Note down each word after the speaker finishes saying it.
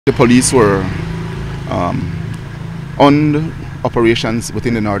The police were on operations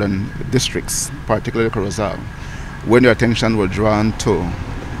within the northern districts, particularly Corozal, when their attention were drawn to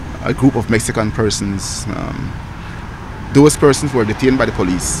a group of Mexican persons. Those persons were detained by the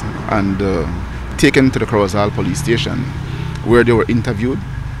police and taken to the Corozal police station, where they were interviewed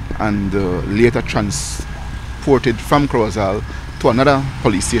and later transported from Corozal to another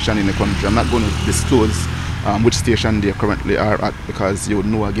police station in the country. I'm not going to disclose which station they currently are at, because you would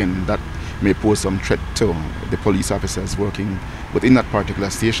know again that may pose some threat to the police officers working within that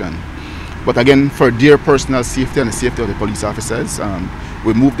particular station. But again, for their personal safety and the safety of the police officers,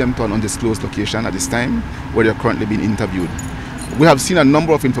 we moved them to an undisclosed location at this time where they're currently being interviewed. We have seen a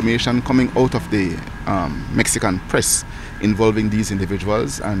number of information coming out of the Mexican press involving these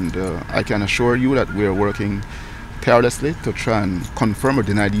individuals, and I can assure you that we are working tirelessly to try and confirm or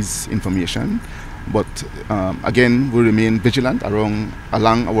deny these information. But again, we remain vigilant along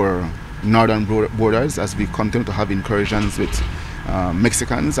our northern borders as we continue to have incursions with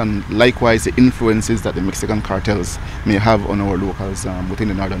Mexicans, and likewise the influences that the Mexican cartels may have on our locals within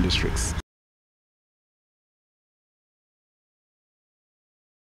the northern districts.